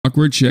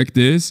awkward. Check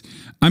this.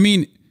 I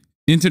mean,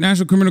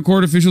 International Criminal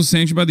Court officials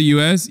sanctioned by the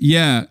U.S.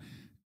 Yeah,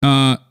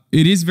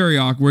 it is very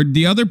awkward.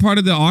 The other part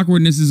of the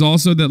awkwardness is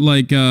also that,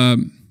 like,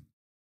 the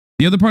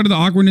other part of the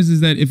awkwardness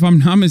is that, if I'm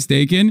not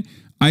mistaken,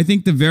 I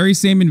think the very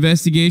same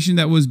investigation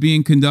that was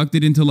being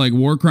conducted into like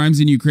war crimes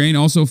in Ukraine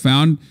also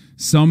found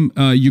some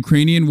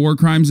Ukrainian war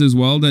crimes as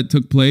well that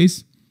took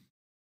place.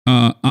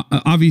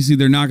 Obviously,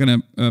 they're not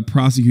going to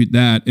prosecute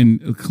that.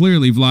 And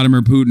clearly,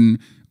 Vladimir Putin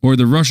or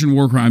the Russian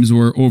war crimes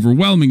were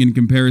overwhelming in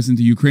comparison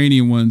to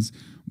Ukrainian ones.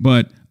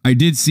 But I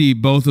did see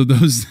both of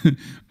those.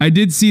 I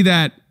did see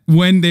that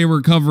when they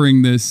were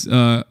covering this,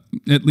 at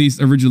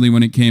least originally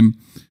when it came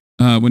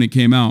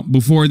out,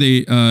 before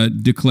they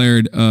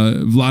declared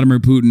Vladimir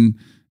Putin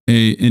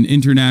an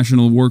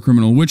international war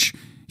criminal, which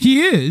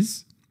he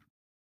is,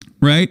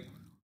 right?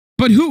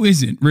 But who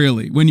isn't,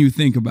 really, when you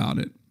think about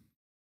it?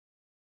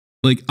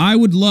 Like, I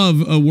would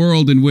love a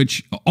world in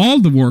which all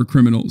the war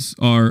criminals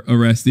are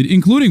arrested,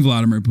 including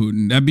Vladimir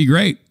Putin. That'd be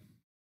great.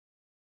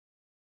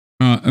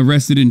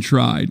 Arrested and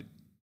tried.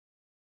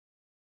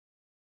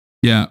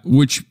 Yeah,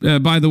 which,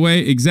 by the way,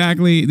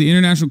 exactly, the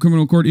International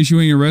Criminal Court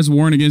issuing an arrest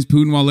warrant against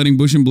Putin while letting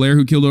Bush and Blair,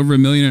 who killed over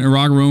 1 million in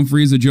Iraq, roam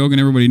free is a joke and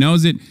everybody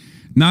knows it.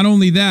 Not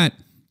only that,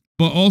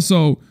 but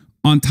also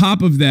on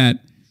top of that,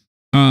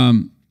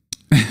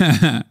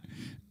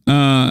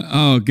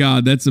 oh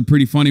God, that's a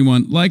pretty funny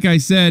one. Like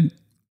I've said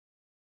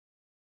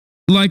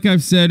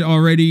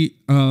already,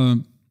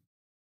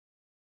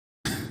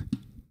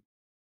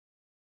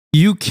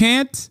 you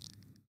can't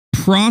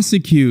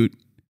prosecute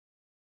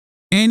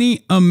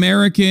any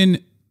American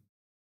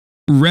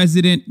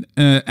resident,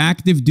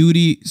 active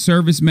duty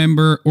service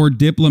member or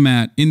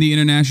diplomat in the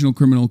International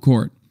Criminal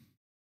Court.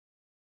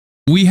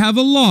 We have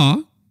a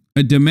law,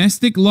 a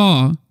domestic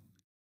law.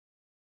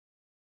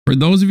 For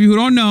those of you who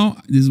don't know,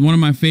 this is one of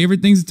my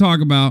favorite things to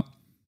talk about.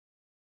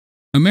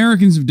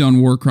 Americans have done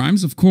war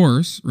crimes, of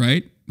course,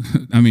 right?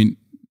 I mean,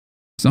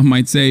 some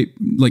might say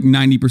like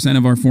 90%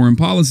 of our foreign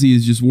policy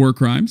is just war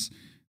crimes.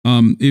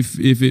 If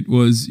it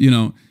was, you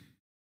know,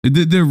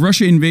 the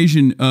Russia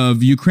invasion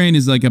of Ukraine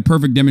is like a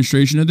perfect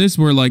demonstration of this,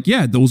 where like,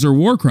 yeah, those are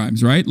war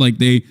crimes, right? Like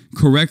they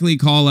correctly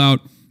call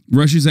out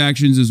Russia's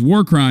actions as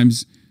war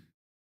crimes,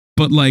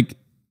 but like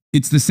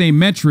it's the same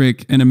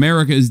metric and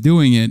America is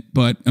doing it,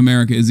 but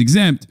America is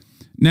exempt.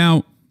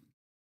 Now,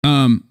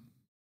 the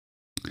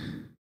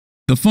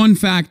fun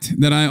fact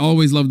that I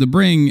always love to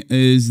bring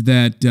is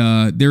that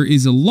there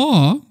is a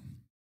law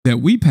that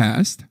we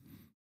passed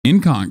in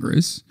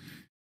Congress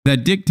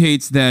that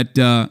dictates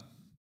that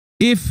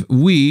if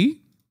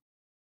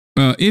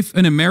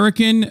an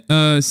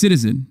American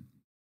citizen,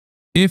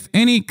 if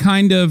any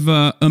kind of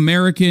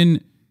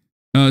American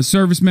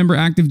service member,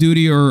 active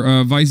duty,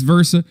 or vice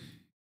versa,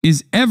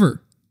 is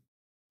ever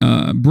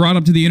brought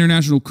up to the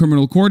International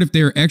Criminal Court, if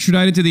they are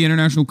extradited to the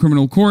International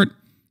Criminal Court,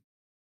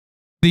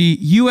 the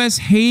U.S.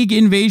 Hague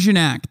Invasion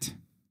Act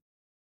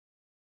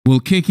will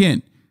kick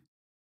in.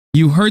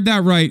 You heard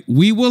that right.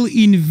 We will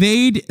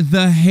invade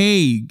The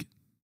Hague.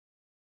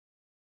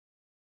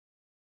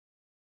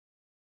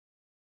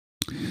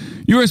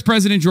 U.S.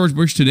 President George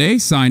Bush today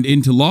signed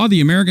into law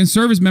the American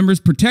Service Members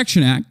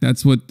Protection Act.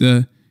 That's what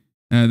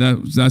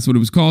that's what it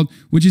was called,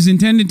 which is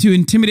intended to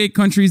intimidate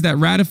countries that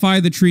ratify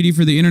the treaty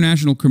for the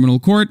International Criminal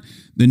Court.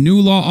 The new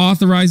law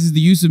authorizes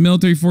the use of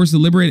military force to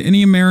liberate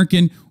any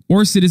American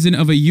or citizen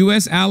of a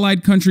U.S.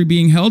 allied country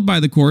being held by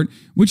the court,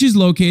 which is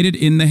located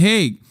in The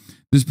Hague.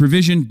 This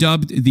provision,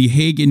 dubbed the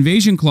Hague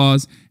Invasion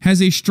Clause,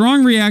 has a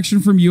strong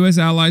reaction from U.S.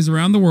 allies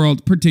around the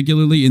world,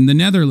 particularly in the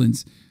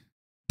Netherlands.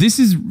 This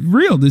is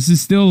real. This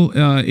is still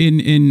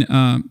in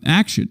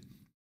action.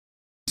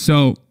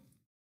 So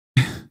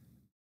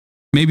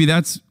maybe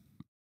that's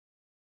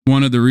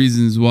one of the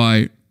reasons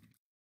why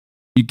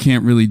you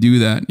can't really do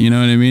that. You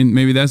know what I mean?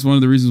 Maybe that's one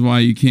of the reasons why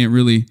you can't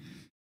really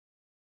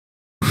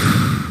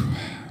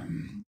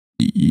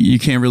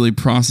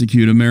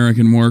prosecute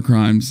American war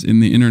crimes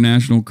in the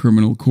International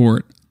Criminal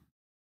Court.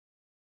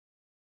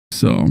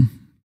 So,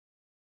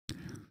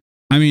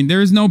 I mean,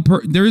 there is no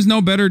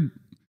better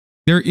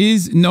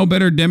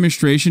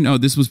demonstration. Oh,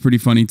 this was pretty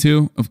funny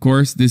too. Of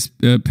course, this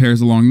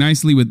pairs along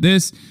nicely with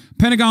this.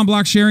 Pentagon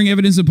blocks sharing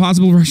evidence of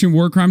possible Russian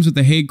war crimes with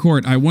the Hague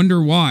Court. I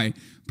wonder why.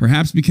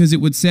 Perhaps because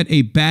it would set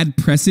a bad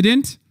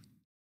precedent.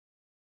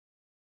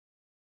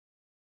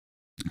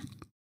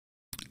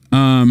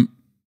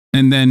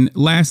 And then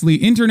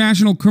lastly,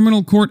 International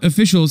Criminal Court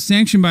officials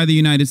sanctioned by the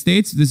United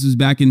States. This was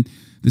back in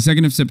the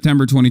 2nd of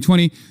September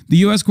 2020. The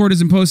U.S. court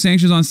has imposed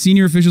sanctions on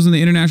senior officials in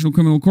the International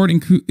Criminal Court,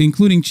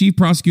 including Chief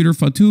Prosecutor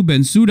Fatou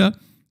Bensouda.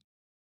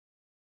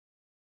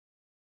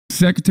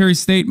 Secretary of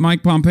State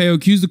Mike Pompeo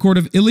accused the court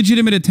of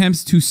illegitimate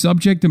attempts to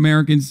subject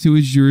Americans to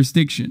its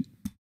jurisdiction.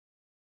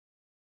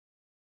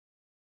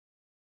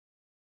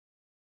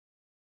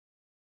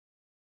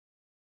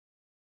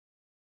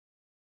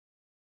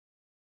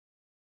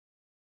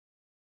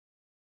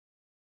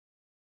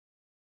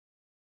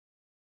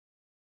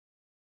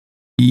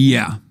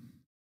 Yeah.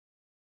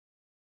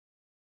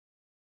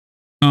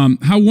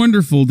 How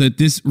wonderful that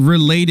this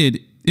related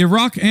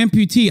Iraq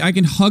amputee. I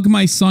can hug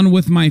my son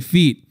with my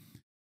feet.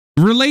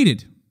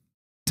 Related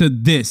to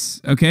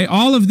this, okay?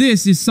 All of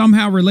this is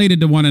somehow related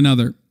to one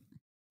another,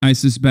 I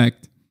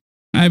suspect.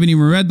 I haven't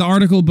even read the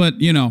article, but,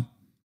 you know,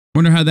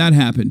 wonder how that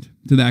happened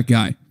to that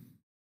guy.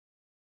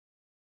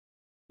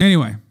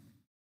 Anyway,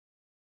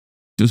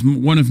 just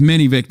one of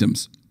many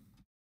victims.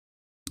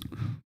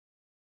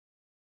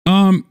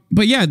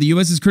 But yeah, the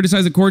U.S. has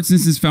criticized the court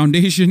since its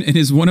foundation and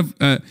is one of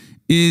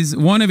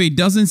a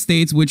dozen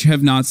states which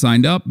have not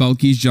signed up.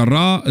 Balkis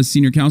Jarrah, a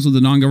senior counsel of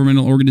the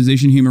non-governmental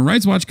organization Human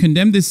Rights Watch,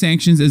 condemned the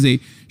sanctions as a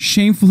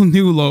shameful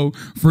new low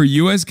for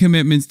U.S.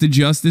 commitments to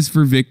justice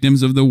for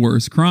victims of the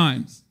worst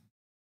crimes.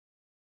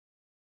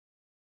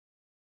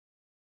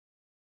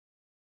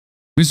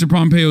 Mr.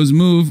 Pompeo's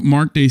move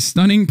marked a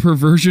stunning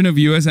perversion of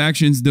U.S.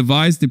 actions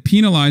devised to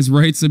penalize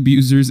rights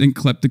abusers and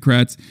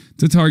kleptocrats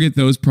to target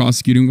those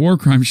prosecuting war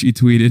crimes, she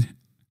tweeted.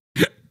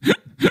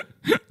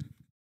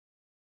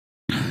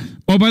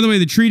 Oh, by the way,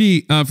 the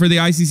treaty for the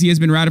ICC has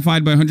been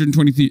ratified by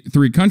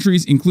 123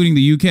 countries, including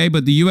the UK,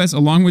 but the U.S.,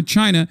 along with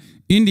China,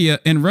 India,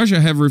 and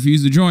Russia, have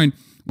refused to join,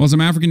 while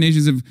some African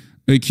nations have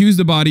accused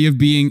the body of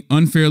being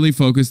unfairly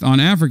focused on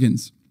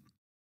Africans.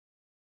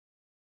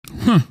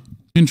 Huh.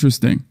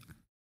 Interesting.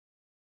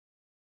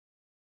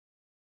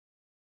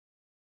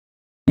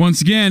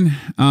 Once again,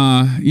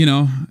 you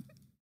know,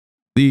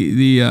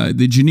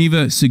 the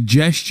Geneva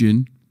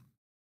suggestion,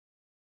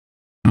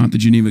 not the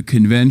Geneva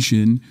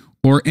Convention,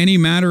 or any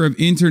matter of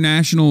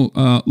international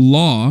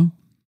law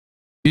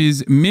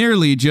is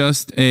merely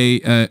just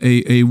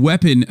a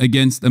weapon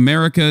against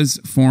America's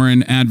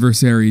foreign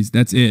adversaries.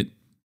 That's it.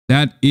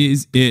 That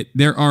is it.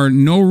 There are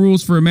no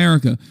rules for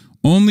America.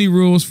 Only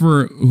rules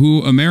for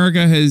who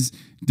America has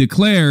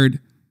declared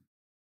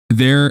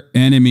their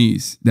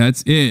enemies.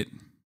 That's it.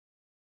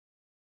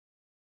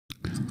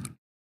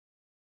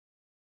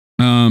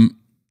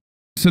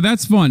 So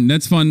that's fun.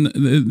 That's fun.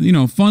 You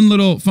know, fun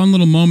little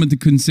moment to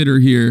consider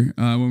here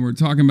when we're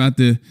talking about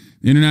the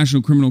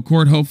International Criminal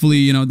Court. Hopefully,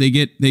 you know, they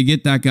get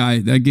that guy.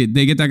 They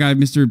get that guy,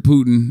 Mr.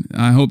 Putin.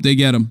 I hope they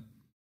get him.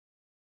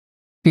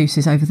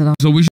 Abuses over the last. So we should